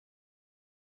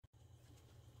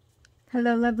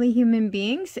Hello lovely human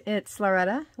beings, it's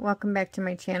Loretta. Welcome back to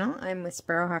my channel. I'm with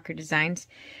Sparrowhawker Designs.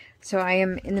 So I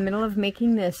am in the middle of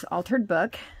making this altered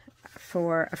book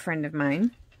for a friend of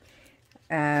mine.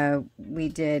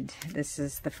 This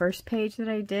is the first page that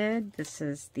I did. This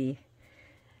is the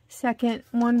second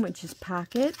one, which is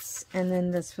pockets. And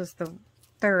then this was the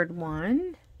third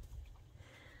one.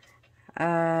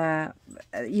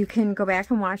 You can go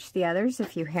back and watch the others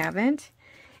if you haven't.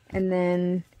 And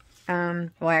then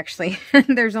well, actually,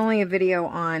 there's only a video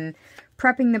on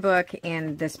prepping the book,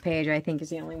 and this page, I think,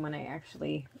 is the only one I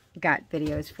actually got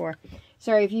videos for.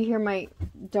 Sorry if you hear my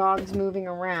dogs moving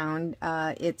around.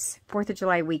 It's 4th of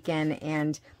July weekend,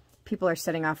 and people are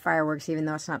setting off fireworks, even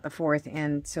though it's not the 4th,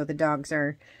 and so the dogs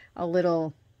are a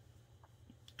little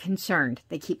concerned.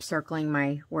 They keep circling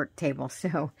my work table.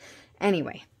 So,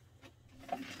 anyway.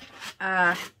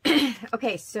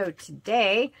 Okay, so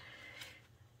today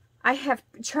I have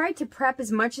tried to prep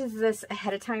as much of this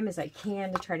ahead of time as I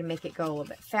can to try to make it go a little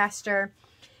bit faster.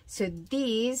 So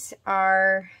these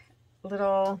are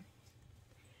little,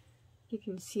 you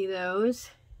can see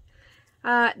those.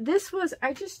 I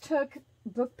just took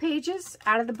book pages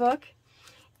out of the book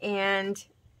and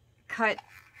cut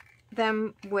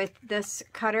them with this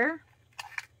cutter.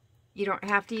 You don't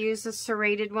have to use a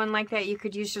serrated one like that. You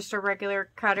could use just a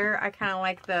regular cutter. I kind of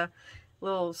like the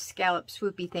little scallop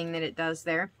swoopy thing that it does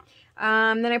there.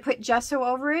 Then I put gesso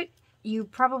over it. You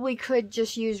probably could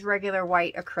just use regular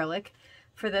white acrylic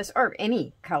for this, or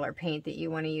any color paint that you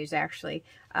want to use, actually.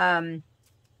 Then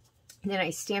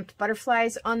I stamped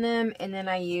butterflies on them, and then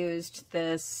I used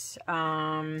this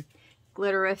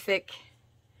glitterific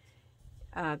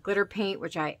glitter paint,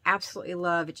 which I absolutely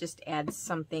love. It just adds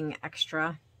something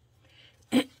extra.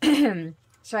 So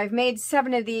I've made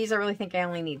 7 of these. I really think I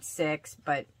only need 6,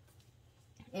 but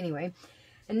anyway.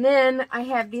 And then I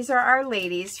have, these are our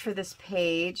ladies for this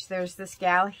page. There's this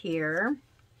gal here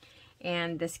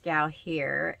and this gal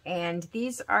here. And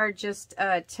these are just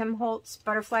Tim Holtz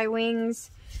butterfly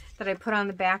wings that I put on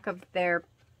the back of their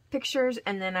pictures.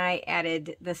 And then I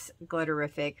added this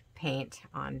glitterific paint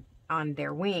on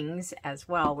their wings as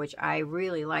well, which I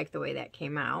really like the way that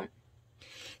came out.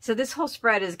 So this whole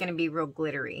spread is going to be real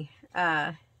glittery.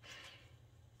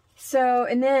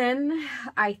 And then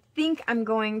I think I'm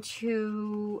going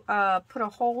to put a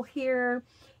hole here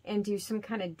and do some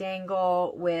kind of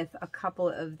dangle with a couple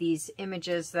of these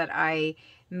images that I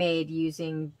made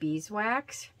using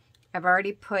beeswax. I've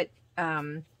already put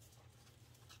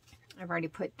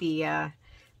the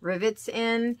rivets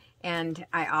in, and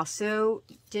I also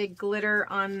did glitter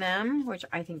on them, which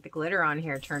I think the glitter on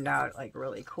here turned out like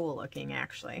really cool looking,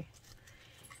 actually.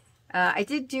 I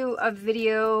did do a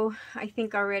video, I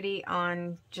think, already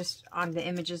on the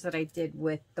images that I did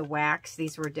with the wax.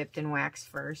 These were dipped in wax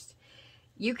first.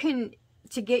 You can,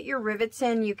 to get your rivets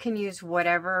in, you can use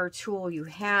whatever tool you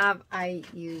have. I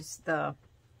use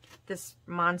this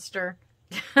monster,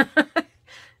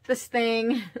 this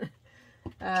thing.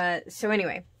 So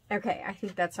anyway, okay, I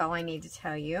think that's all I need to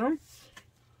tell you.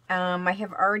 I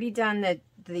have already done the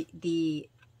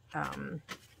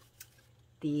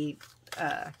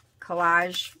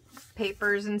collage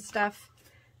papers and stuff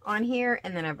on here,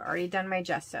 and then I've already done my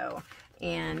gesso,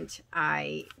 and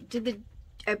I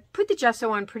put the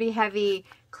gesso on pretty heavy,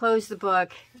 closed the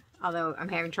book, although I'm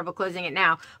having trouble closing it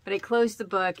now, but I closed the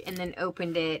book and then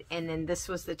opened it, and then this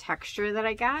was the texture that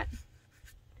I got.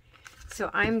 So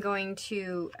I'm going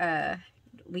to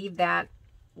leave that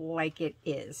like it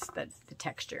is, the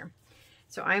texture.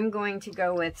 So I'm going to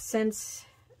go with, since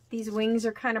these wings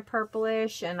are kind of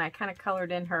purplish, and I kind of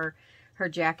colored in her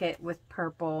jacket with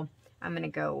purple, I'm going to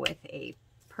go with a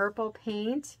purple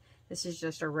paint. This is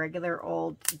just a regular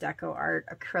old Deco Art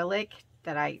acrylic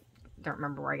that I don't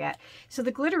remember where I got. So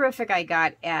the glitterific I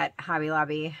got at Hobby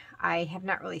Lobby. I have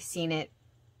not really seen it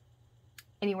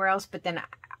anywhere else, but then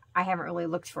I haven't really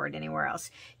looked for it anywhere else.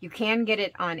 You can get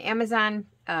it on Amazon.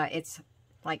 It's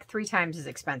like 3 times as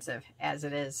expensive as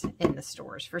it is in the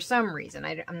stores for some reason.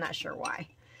 I'm not sure why.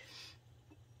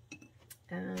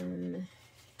 I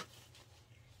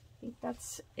think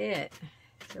that's it.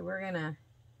 So we're gonna,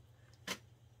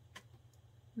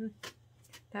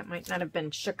 that might not have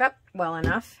been shook up well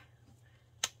enough.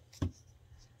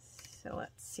 So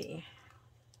let's see.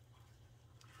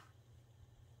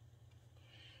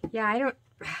 Yeah, I don't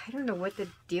know what the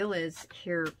deal is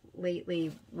here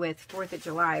lately with 4th of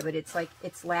July, but it's like,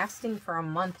 it's lasting for a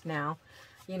month now.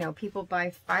 You know, people buy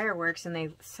fireworks and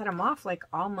they set them off like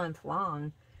all month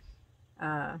long.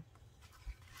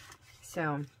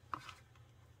 So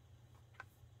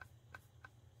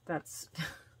that's,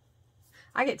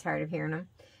 I get tired of hearing them.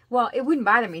 Well, it wouldn't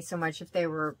bother me so much if they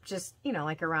were just, you know,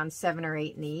 like around 7 or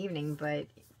 8 in the evening, but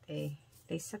they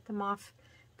set them off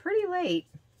pretty late.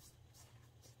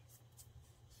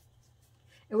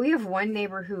 And we have one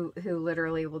neighbor who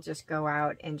literally will just go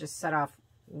out and just set off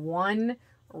one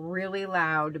really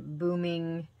loud,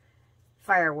 booming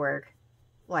firework,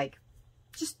 like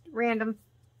just random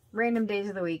days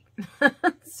of the week.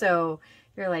 So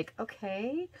you're like,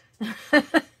 okay,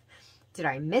 did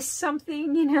I miss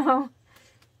something, you know?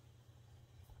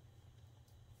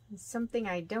 Something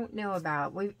I don't know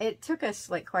about. It took us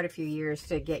like quite a few years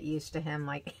to get used to him.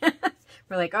 Like,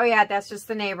 we're like, oh yeah, that's just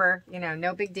the neighbor, you know,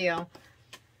 no big deal.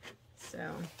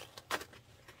 So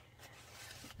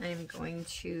I'm going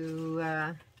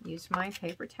to use my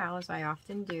paper towel as I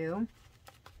often do.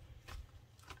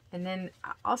 And then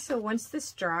also once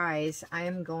this dries, I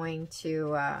am going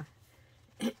to,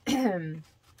 I'm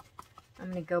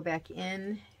going to go back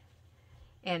in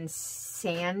and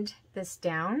sand this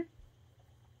down,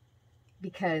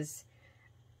 because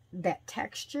that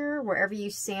texture, wherever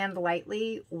you sand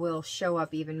lightly, will show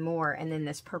up even more. And then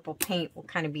this purple paint will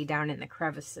kind of be down in the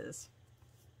crevices.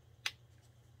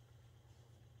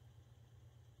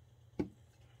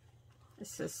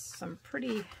 This is some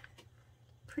pretty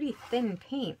thin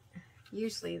paint.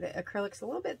 Usually the acrylic's a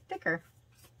little bit thicker.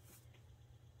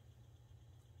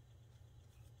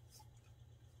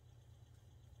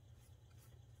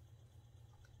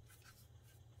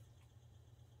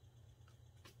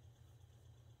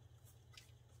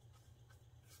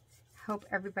 Hope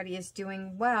everybody is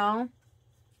doing well.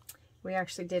 We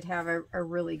actually did have a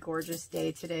really gorgeous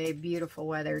day today. Beautiful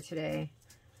weather today,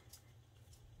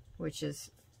 which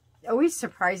is always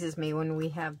surprises me when we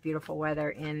have beautiful weather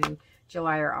in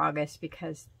July or August,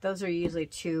 because those are usually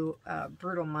two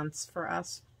brutal months for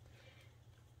us.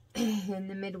 In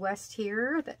the Midwest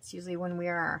here, that's usually when we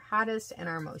are our hottest and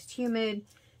our most humid.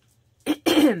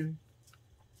 I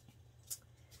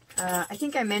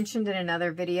think I mentioned in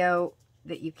another video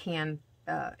that you can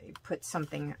put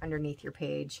something underneath your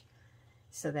page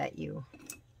so that you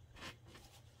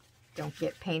don't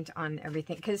get paint on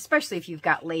everything, because especially if you've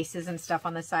got laces and stuff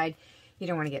on the side, you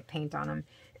don't want to get paint on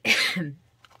them.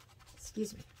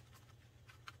 Excuse me.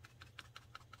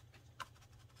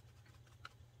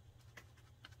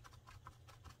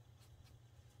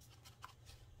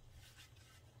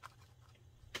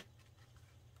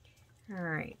 All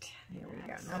right, there we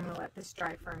go. Now I'm going to let this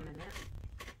dry for a minute.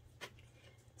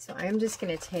 So I'm just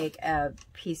going to take a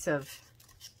piece of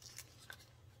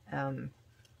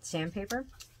sandpaper.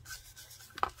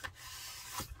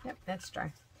 Yep, that's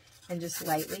dry. And just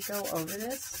lightly go over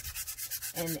this.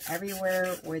 And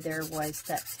everywhere where there was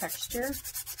that texture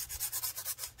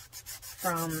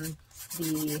from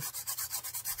the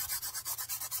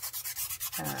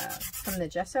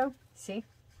gesso, see?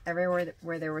 Everywhere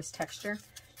where there was texture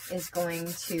is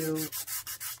going to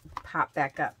pop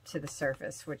back up to the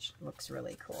surface, which looks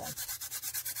really cool.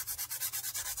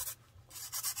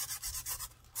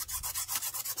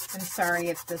 I'm sorry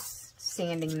if this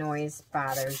sanding noise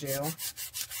bothers you.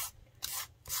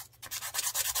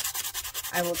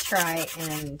 I will try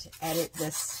and edit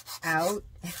this out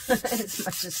as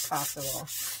much as possible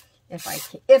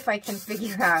if I can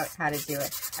figure out how to do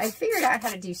it. I figured out how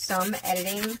to do some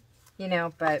editing, you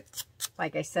know, but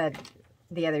like I said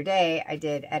the other day, I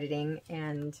did editing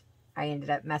and I ended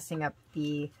up messing up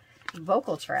the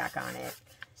vocal track on it.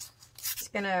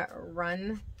 Just gonna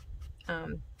run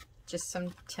just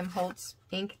some Tim Holtz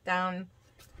ink down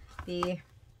the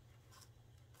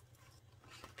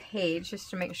page just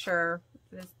to make sure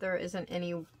that there isn't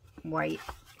any white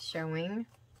showing.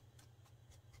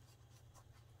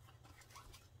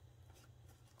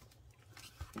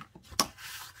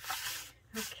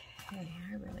 Okay, I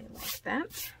really like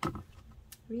that.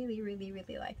 Really, really,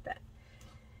 really like that.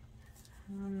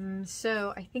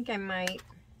 So I think I might,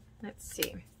 let's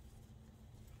see.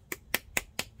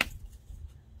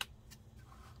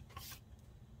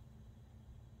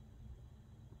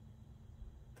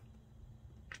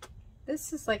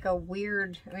 This is like a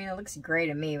weird, I mean, it looks gray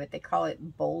to me, but they call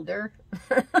it boulder.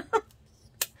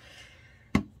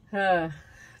 To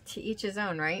each his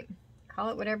own, right? Call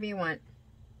it whatever you want.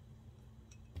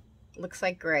 Looks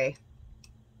like gray.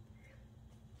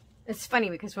 It's funny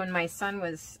because when my son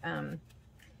was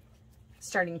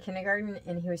starting kindergarten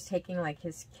and he was taking like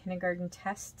his kindergarten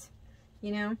test,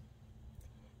 you know,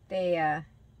 the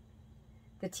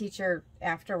teacher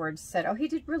afterwards said, oh, he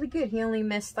did really good. He only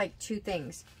missed like 2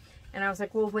 things. And I was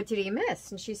like, well, what did he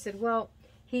miss? And she said, well,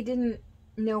 he didn't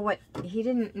know what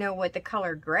the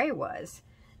color gray was.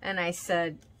 And I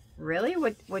said, really?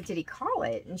 What did he call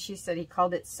it? And she said he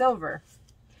called it silver.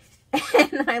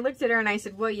 And I looked at her and I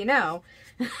said, well, you know,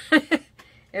 it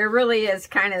really is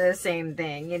kind of the same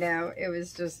thing, you know. It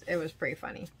was pretty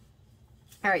funny.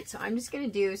 All right, so I'm just going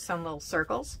to do some little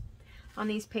circles on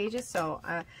these pages. So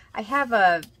I have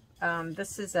a,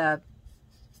 this is a,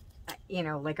 you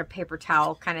know, like a paper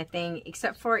towel kind of thing,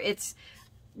 except for it's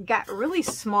got really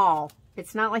small.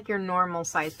 It's not like your normal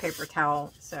size paper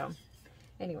towel. So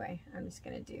anyway, I'm just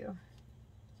going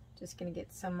to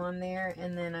get some on there,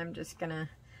 and then I'm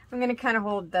going to kind of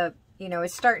hold the, you know,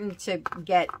 it's starting to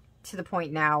get to the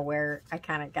point now where I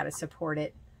kind of got to support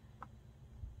it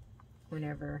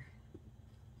whenever.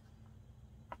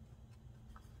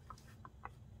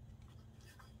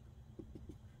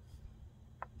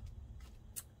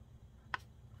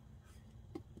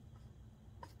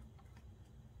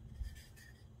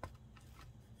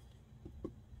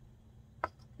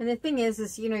 And the thing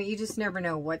is, you know, you just never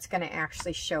know what's going to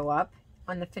actually show up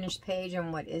on the finished page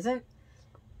and what isn't.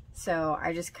 So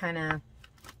I just kind of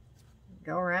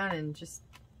go around and just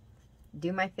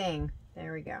do my thing.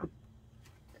 There we go.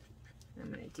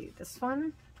 I'm going to do this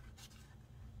one.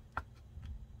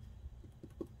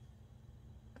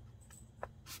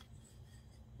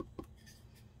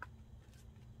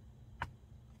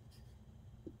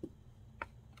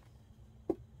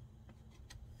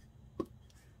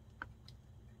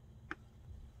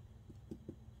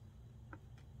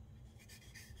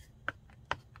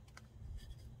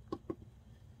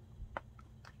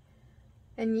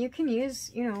 And you can use,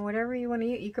 you know, whatever you want to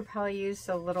use. You could probably use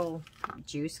a little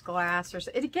juice glass or so.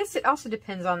 I guess it also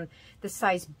depends on the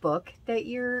size book that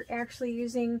you're actually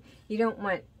using. You don't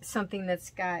want something that's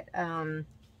got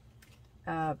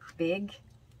big,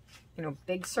 you know,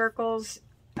 big circles.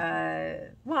 Well,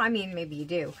 I mean, maybe you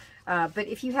do. But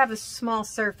if you have a small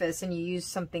surface and you use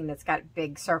something that's got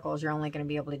big circles, you're only going to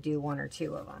be able to do one or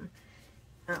two of them.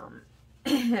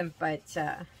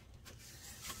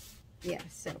 Yeah,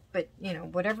 so, but, you know,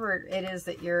 whatever it is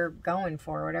that you're going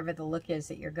for, whatever the look is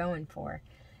that you're going for,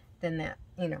 then that,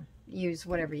 you know, use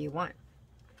whatever you want.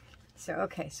 So,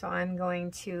 okay, so I'm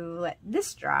going to let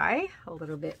this dry a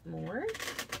little bit more.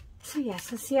 So, yeah,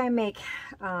 so see, I make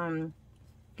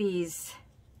these,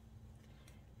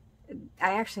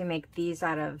 I actually make these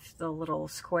out of the little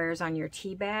squares on your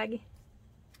tea bag.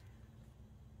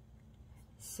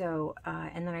 So,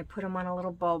 and then I put them on a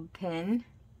little bulb pin.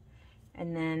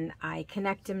 And then I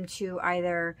connect them to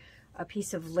either a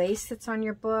piece of lace that's on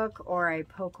your book, or I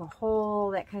poke a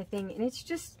hole, that kind of thing. And it's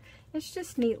just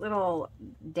neat little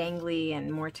dangly and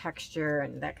more texture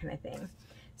and that kind of thing.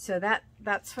 So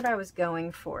that's what I was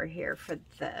going for here for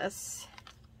this.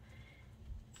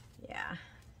 Yeah.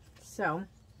 So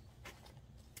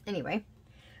anyway,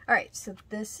 all right. So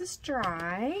this is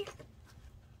dry.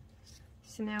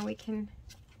 So now we can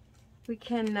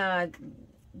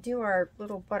do our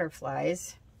little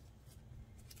butterflies.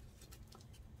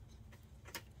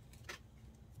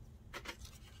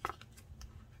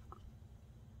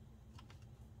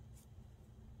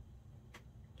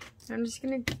 I'm just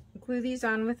going to glue these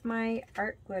on with my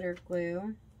art glitter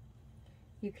glue.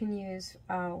 You can use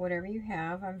whatever you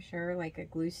have, I'm sure, like a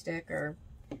glue stick or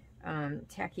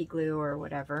tacky glue or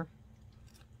whatever.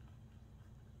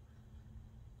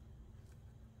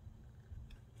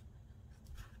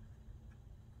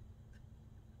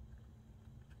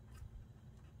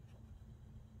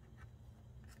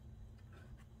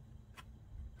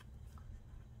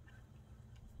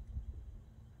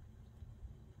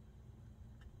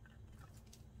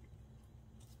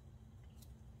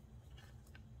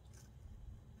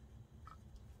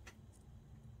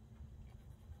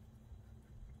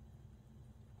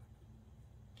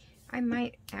 I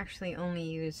might actually only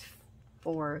use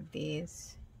 4 of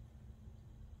these.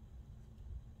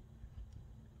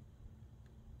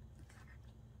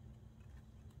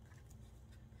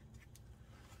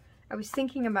 I was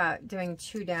thinking about doing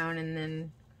 2 down and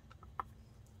then,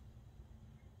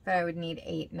 but I would need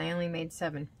 8 and I only made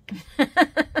 7.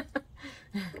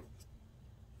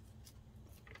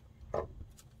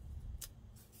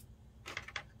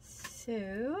 So,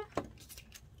 I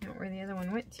don't know where the other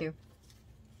one went to.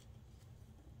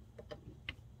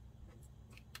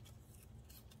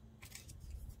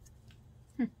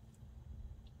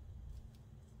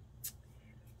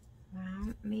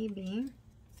 Well, maybe.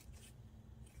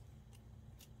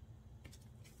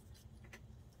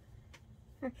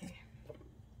 Okay.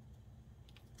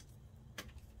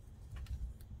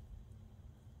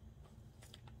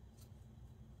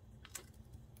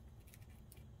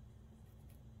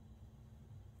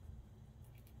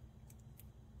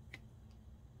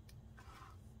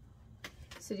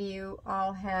 So do you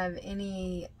all have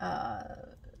any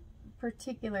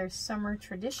particular summer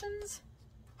traditions?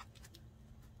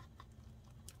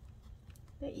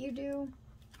 that you do?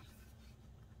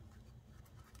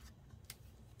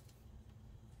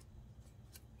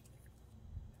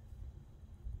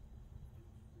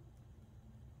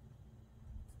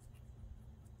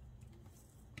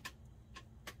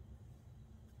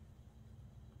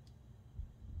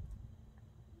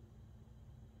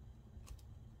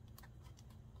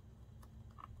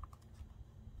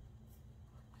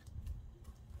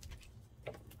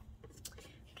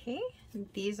 Okay,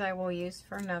 these I will use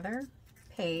for another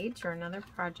page or another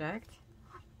project.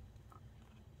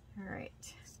 All right.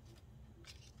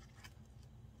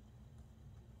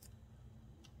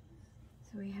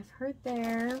 So we have her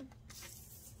there.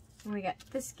 And we got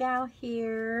this gal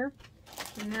here.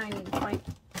 And now I need to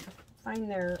find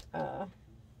their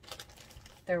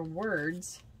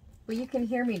words. Well, you can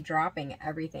hear me dropping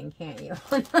everything, can't you?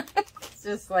 It's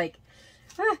just like,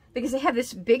 because I have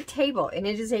this big table, and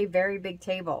it is a very big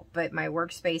table, but my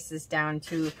workspace is down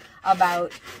to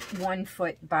about 1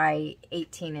 foot by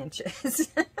 18 inches.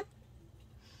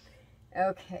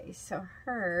 Okay, so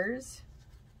hers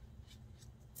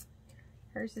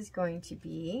is going to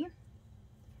be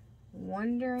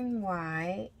wondering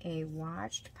why a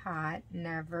watched pot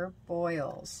never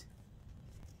boils.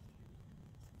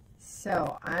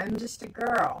 So I'm just a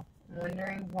girl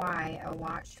wondering why a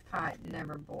watched pot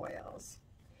never boils.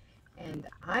 And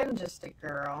I'm just a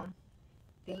girl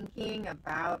thinking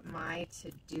about my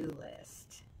to-do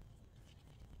list.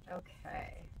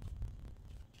 Okay.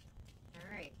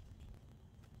 All right.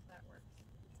 That works.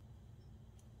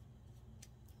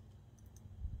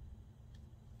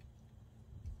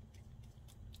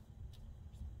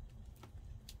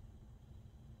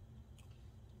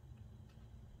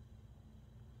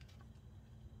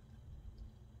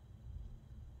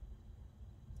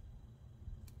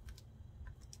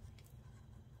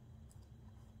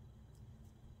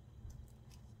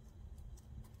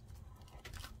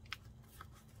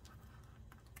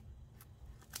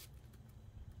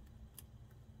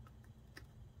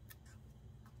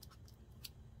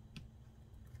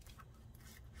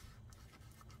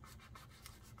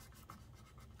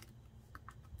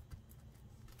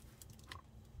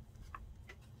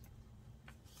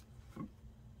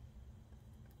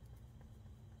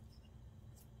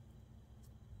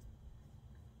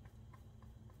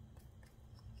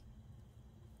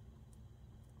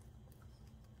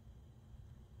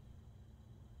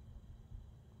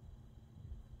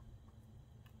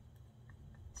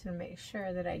 To make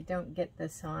sure that I don't get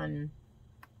this on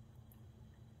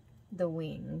the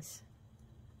wings.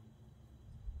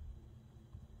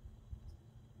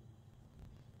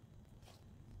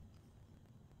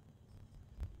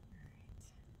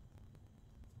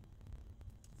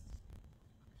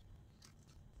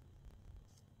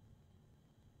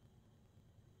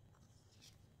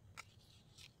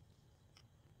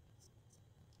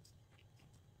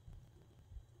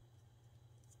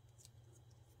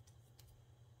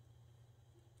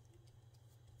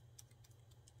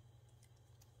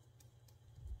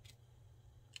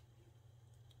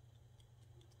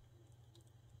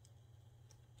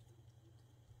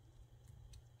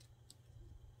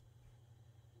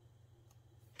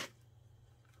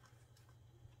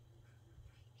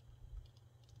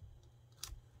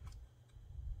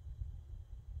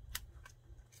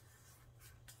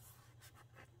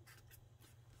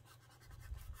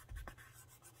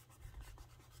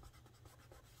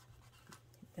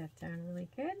 That down really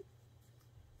good.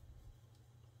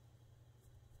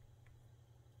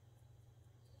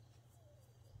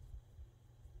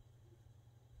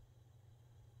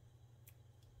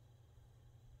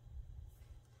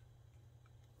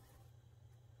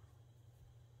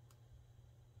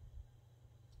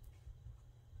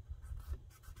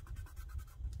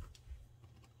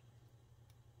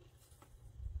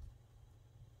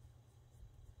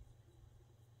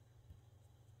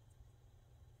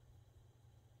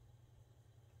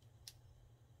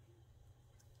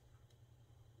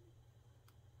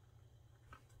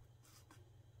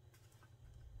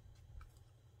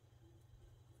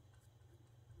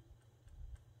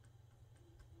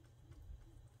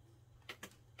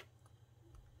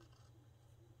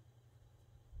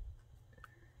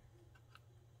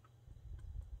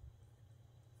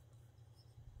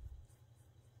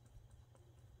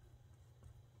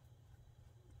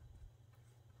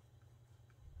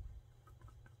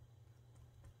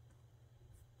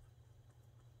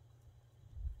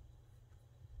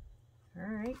 All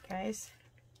right, guys.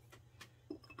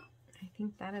 I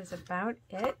think that is about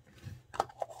it.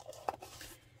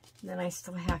 Then I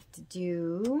still have to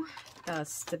do the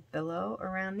stabilo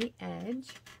around the edge.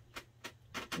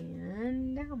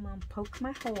 And I'm going to poke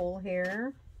my hole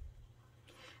here.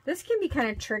 This can be kind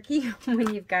of tricky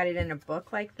when you've got it in a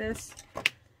book like this.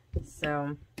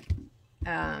 So,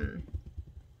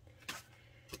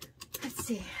 let's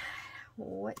see.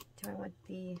 What do I want,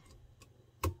 the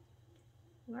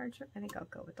larger? I think I'll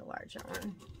go with the larger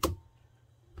one.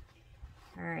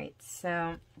 All right,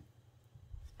 so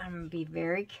I'm going to be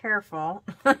very careful.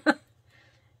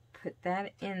 Put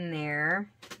that in there.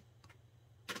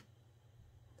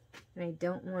 And I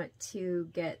don't want to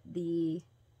get the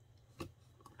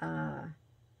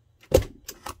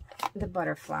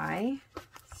butterfly.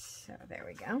 So there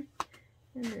we go.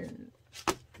 And then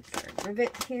is there a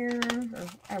rivet here,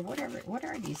 or whatever. What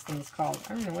are these things called?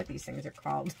 I don't know what these things are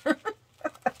called.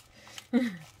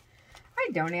 I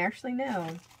don't actually know.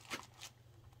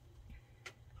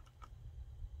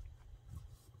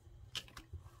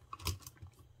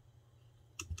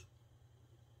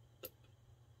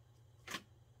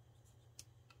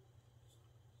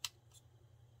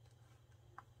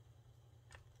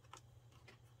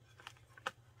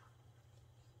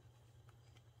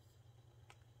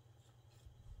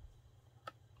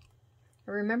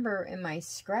 I remember in my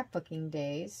scrapbooking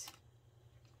days,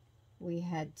 we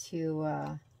had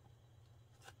to,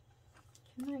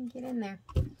 come on, get in there.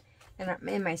 And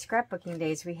in my scrapbooking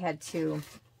days, we had to,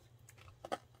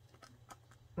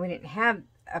 we didn't have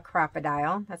a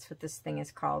crocodile. That's what this thing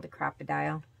is called, a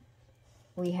crocodile.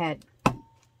 We had,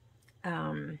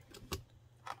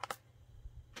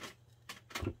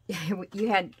 you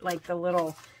had like the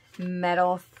little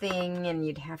metal thing, and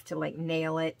you'd have to like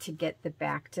nail it to get the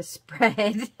back to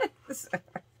spread. So,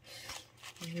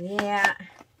 yeah.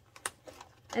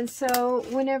 And so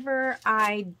whenever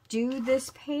I do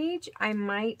this page, I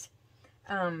might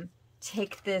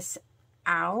take this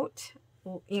out,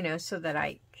 you know, so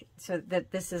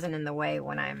that this isn't in the way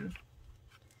when I'm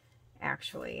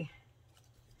actually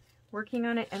working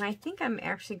on it. And I think I'm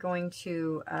actually going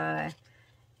to, I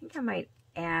think I might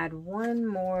add one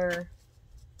more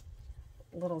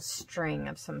little string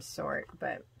of some sort,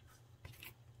 but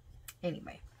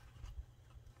anyway.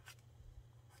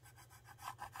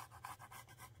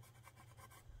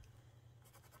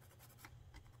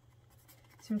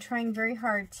 So I'm trying very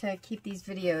hard to keep these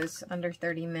videos under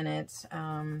 30 minutes.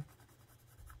 I'm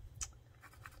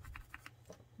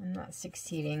not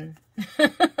succeeding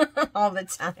all the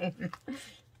time.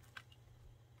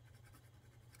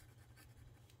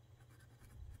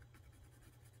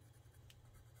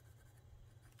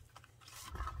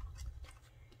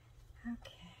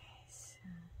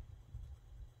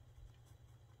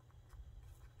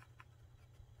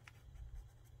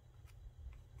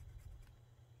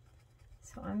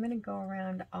 So I'm going to go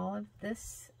around all of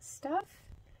this stuff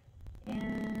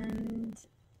and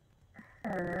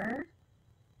her.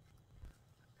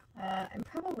 I'm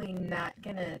probably not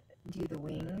going to do the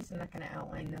wings. I'm not going to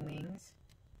outline the wings.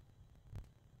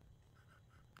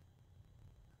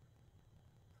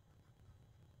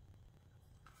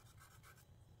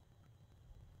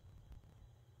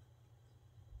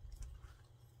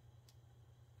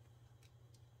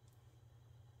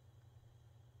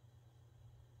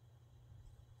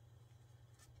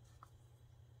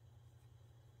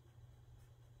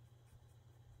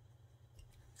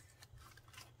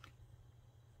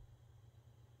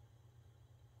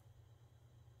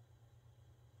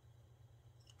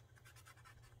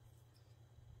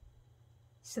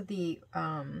 So the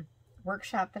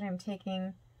workshop that I'm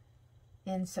taking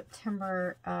in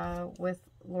September with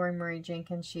Lori Murray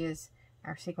Jenkins, she is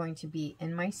actually going to be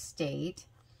in my state,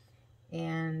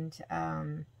 and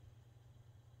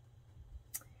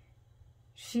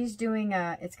she's doing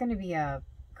it's going to be a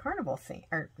carnival theme,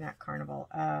 or not carnival,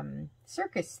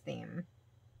 circus theme.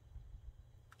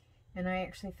 And I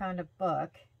actually found a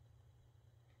book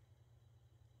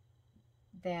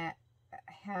that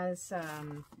has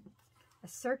a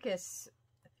circus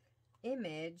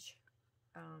image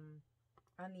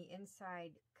on the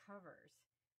inside covers.